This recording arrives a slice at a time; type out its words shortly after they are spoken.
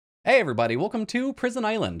Hey everybody, welcome to Prison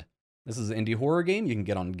Island. This is an indie horror game you can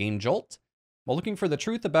get on Game Jolt. While looking for the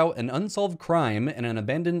truth about an unsolved crime in an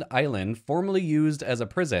abandoned island formerly used as a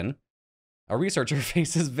prison, a researcher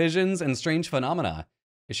faces visions and strange phenomena.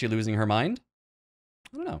 Is she losing her mind?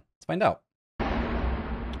 I don't know. Let's find out.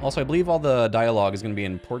 Also, I believe all the dialogue is going to be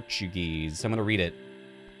in Portuguese, so I'm going to read it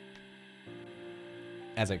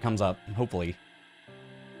as it comes up, hopefully.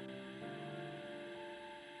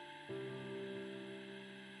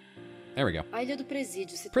 There we go.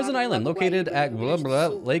 Prison Island, located at blah, blah,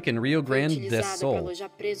 Lake in Rio Grande do Sul,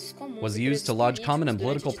 was used to lodge common and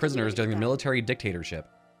political prisoners during the military dictatorship.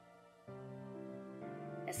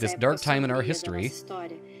 This dark time in our history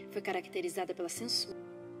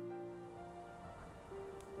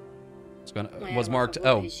was marked,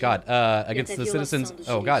 oh god, against the citizens,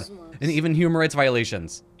 oh god, and even human rights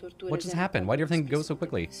violations. What just happened? Why did everything go so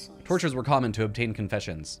quickly? Tortures were common to obtain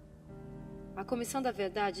confessions.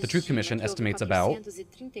 The Truth Commission estimates about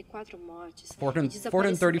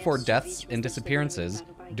 434 deaths and disappearances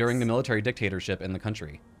during the military dictatorship in the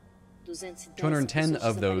country. 210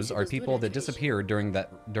 of those are people that disappeared during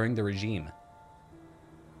the regime.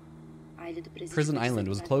 Prison Island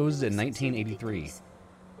was closed in 1983.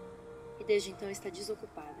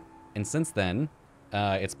 And since then,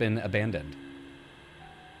 it's been abandoned.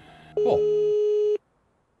 Cool.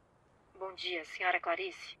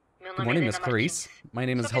 Good morning, Miss Clarice. My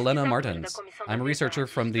name is Helena Martins. I'm a researcher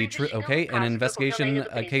from the an investigation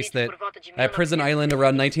case that at Prison Island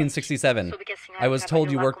around 1967. I was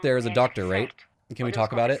told you worked there as a doctor, right? Can we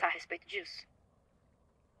talk about it?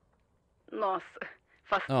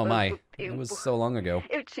 Oh my, it was so long ago.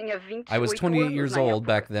 I was 28 years old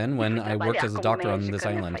back then when I worked as a doctor on this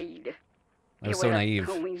island. I was so naive.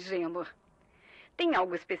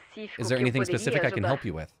 Is there anything specific I can help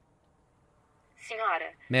you with?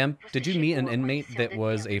 Ma'am, did you meet an inmate that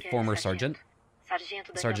was a former sergeant?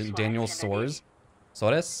 Sergeant Daniel Soares,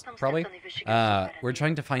 probably? We're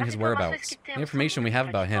trying to find his whereabouts. The information we have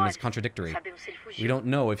about him is contradictory. We don't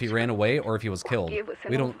know if he ran away or if he was killed.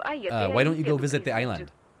 Why don't you go visit the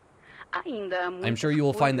island? I'm sure you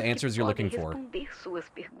will find the answers you're looking for.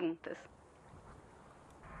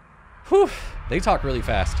 Whew, they talk really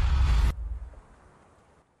fast.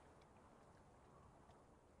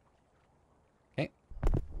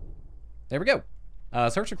 There we go.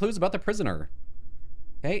 Search for clues about the prisoner.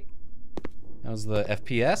 Okay. How's the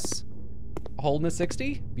FPS? Holding a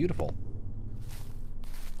 60? Beautiful.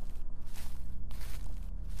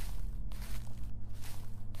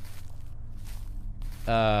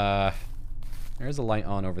 There's a light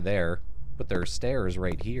on over there, but there are stairs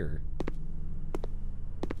right here.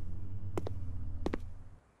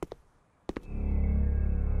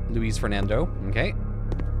 Luis Fernando. Okay.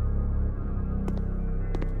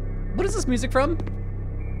 What is this music from?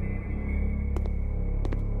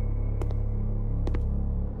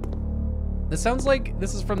 This sounds like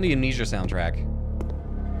this is from the Amnesia soundtrack.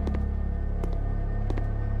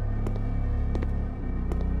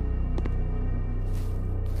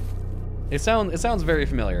 It sounds very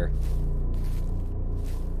familiar.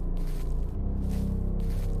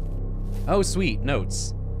 Oh, sweet,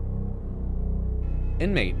 notes.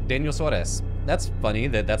 Inmate, Daniel Soares. That's funny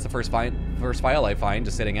that that's the first file I find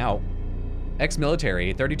just sitting out.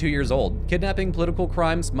 Ex-military, 32 years old. Kidnapping, political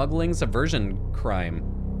crime, smuggling, subversion crime.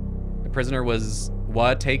 The prisoner was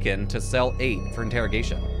taken to cell 8 for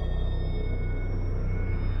interrogation.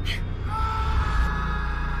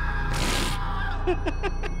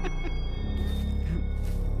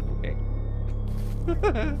 Okay.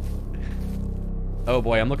 Oh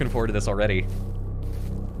boy, I'm looking forward to this already.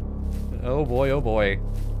 Oh boy, oh boy.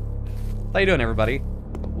 How you doing, everybody?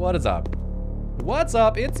 What is up? What's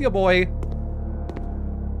up? It's your boy.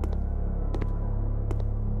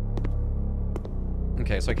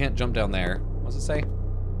 Okay, so I can't jump down there. What does it say?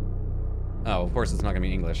 Oh, of course it's not gonna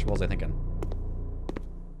be English. What was I thinking?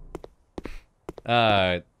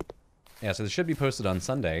 Yeah, so this should be posted on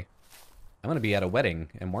Sunday. I'm gonna be at a wedding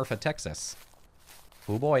in Marfa, Texas.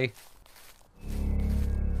 Oh boy.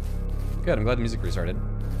 Good, I'm glad the music restarted.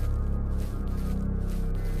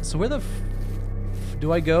 So where the f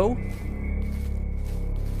do I go?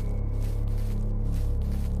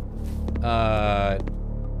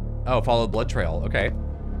 Oh, follow the blood trail. Okay.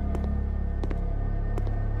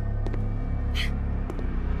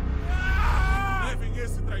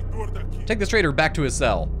 Take this traitor back to his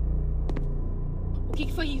cell.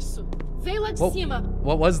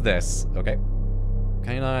 What was this? Okay. Can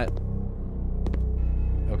I not?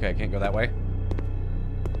 Okay, I can't go that way.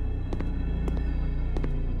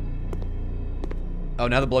 Oh,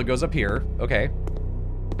 now the blood goes up here. Okay.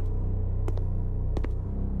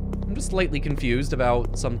 I'm just slightly confused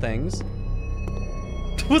about some things.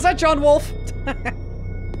 Was that John Wolfe?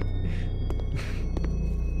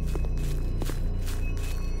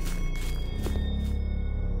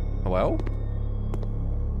 Hello?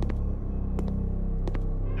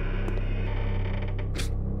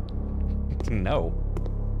 No.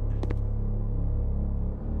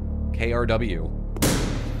 KRW.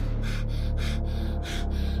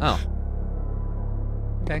 Oh.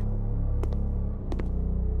 Okay.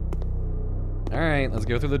 Alright, let's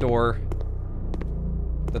go through the door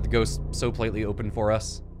that the ghost so politely opened for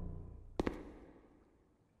us.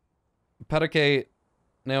 Para que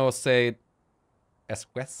no se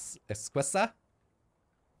esquessa?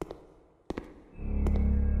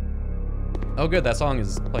 Oh good, that song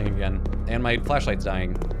is playing again. And my flashlight's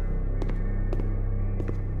dying.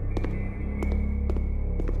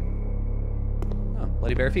 Oh,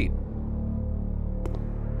 bloody bare feet.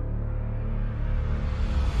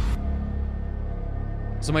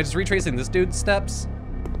 So am I just retracing this dude's steps?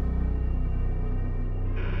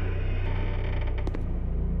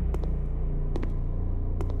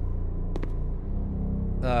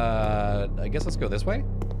 I guess let's go this way?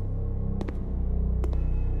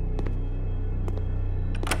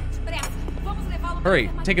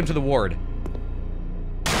 Hurry, take him to the ward.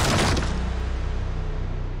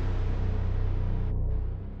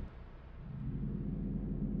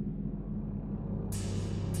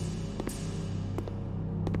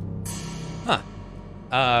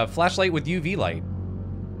 Huh. Flashlight with UV light.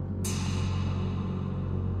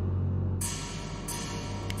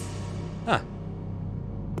 Huh.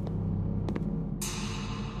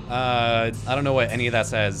 I don't know what any of that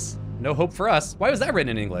says. No hope for us. Why was that written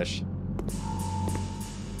in English?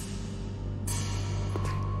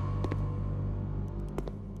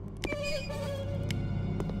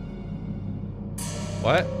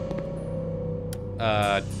 What?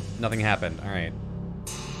 Nothing happened. All right.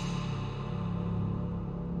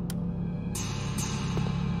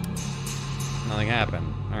 Nothing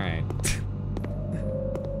happened. All right.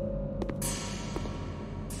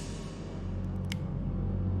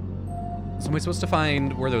 So am I supposed to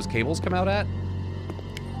find where those cables come out at?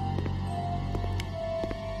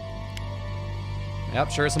 Yep,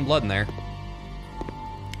 sure is some blood in there.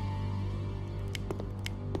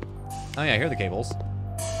 Oh yeah, I hear the cables.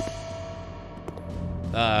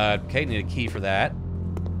 Okay, need a key for that.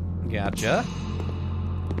 Gotcha.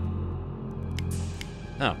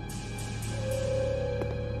 Oh.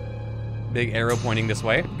 Big arrow pointing this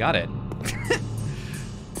way. Got it.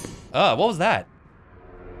 What was that?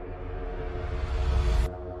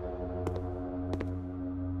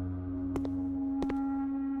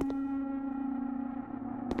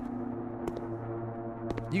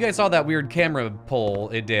 You guys saw that weird camera pull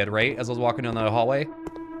it did, right? As I was walking down the hallway?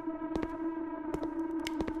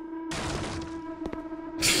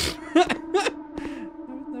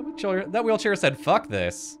 That wheelchair said, fuck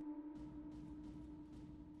this.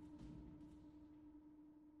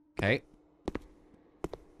 Okay.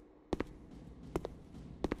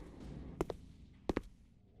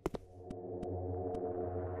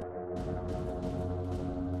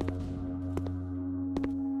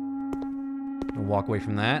 I'll walk away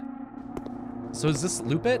from that. So does this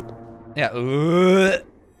loop it? Yeah.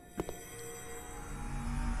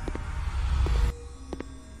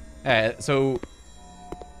 So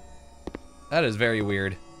that is very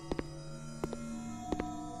weird.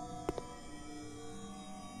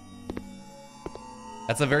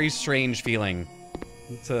 That's a very strange feeling.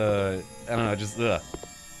 It's I don't know, just ugh.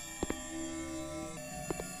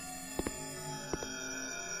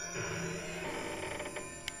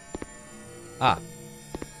 Ah.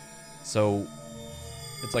 So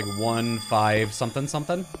it's like 1, 5, something,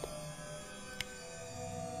 something.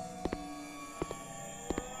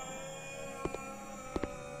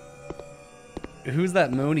 Who's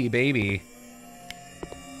that moany baby?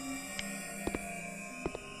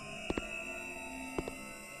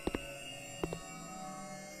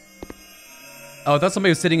 Oh, I thought somebody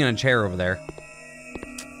was sitting in a chair over there.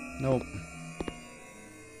 Nope.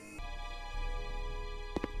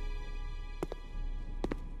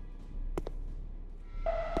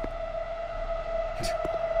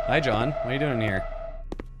 Hi, John. What are you doing here?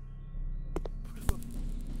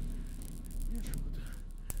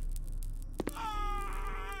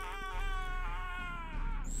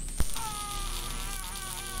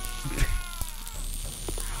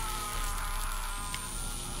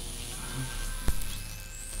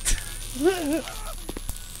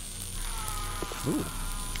 Ooh.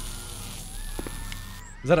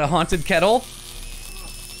 Is that a haunted kettle?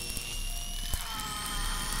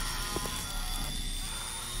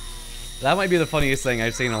 That might be the funniest thing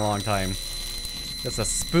I've seen in a long time. That's a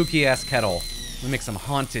spooky-ass kettle. Let me make some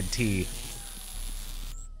haunted tea.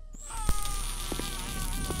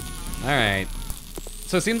 Alright.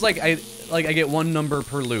 So it seems like I get one number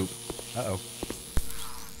per loop. Uh-oh.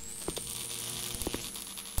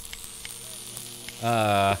 So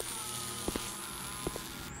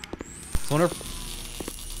I wonder if...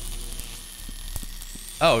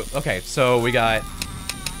 Oh, okay, so we got...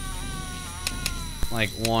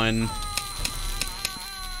 like, one...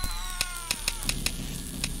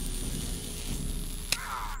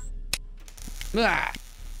 Ah!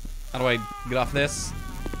 How do I get off this?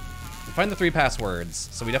 Find the 3 passwords.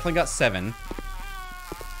 So we definitely got 7.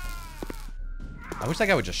 I wish that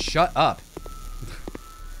guy would just shut up.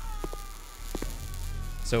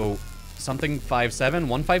 So, something 57?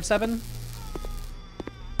 157?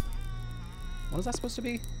 What is that supposed to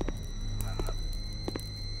be?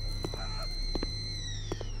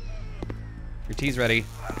 Your tea's ready.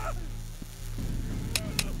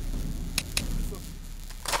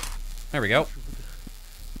 There we go.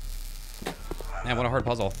 Man, what a hard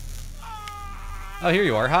puzzle. Oh, here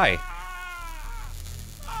you are. Hi.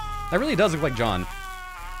 That really does look like John.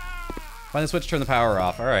 Find the switch, turn the power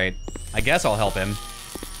off. Alright. I guess I'll help him.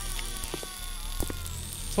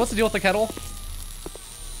 So what's the deal with the kettle?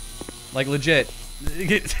 Like, legit.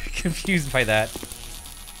 Get confused by that.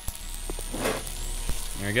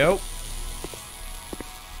 There we go.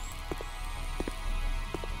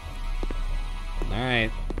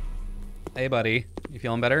 Alright. Hey, buddy. You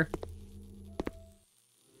feeling better?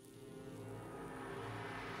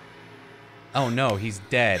 Oh no, he's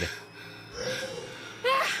dead.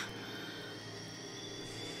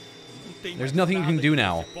 There's nothing you can do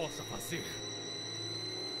now.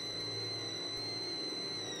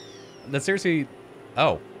 That's seriously...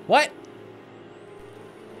 Oh. What?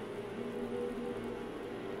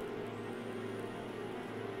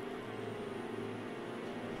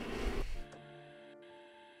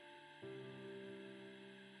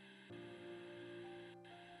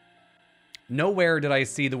 Nowhere did I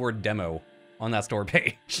see the word demo on that store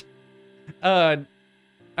page. Alright,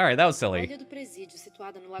 that was silly.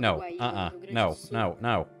 No,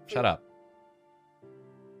 no. Shut up.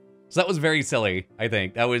 So that was very silly, I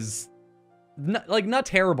think. That was, not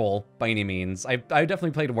terrible by any means. I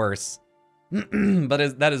definitely played worse.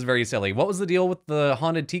 But that is very silly. What was the deal with the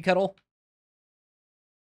haunted tea kettle?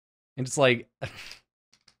 And it's like,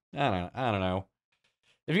 I don't know.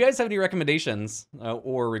 If you guys have any recommendations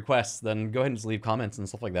or requests, then go ahead and just leave comments and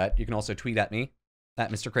stuff like that. You can also tweet at me, at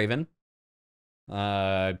MrKravin.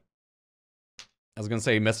 I was going to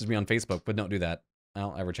say message me on Facebook, but don't do that. I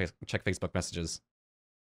don't ever check Facebook messages.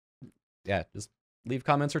 Yeah, just leave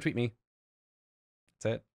comments or tweet me.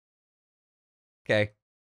 That's it. Okay.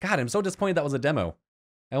 God, I'm so disappointed that was a demo.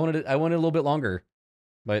 I wanted a little bit longer,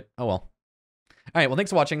 but oh well. All right, well,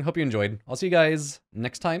 thanks for watching. Hope you enjoyed. I'll see you guys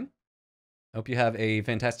next time. Hope you have a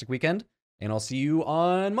fantastic weekend, and I'll see you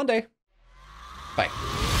on Monday. Bye.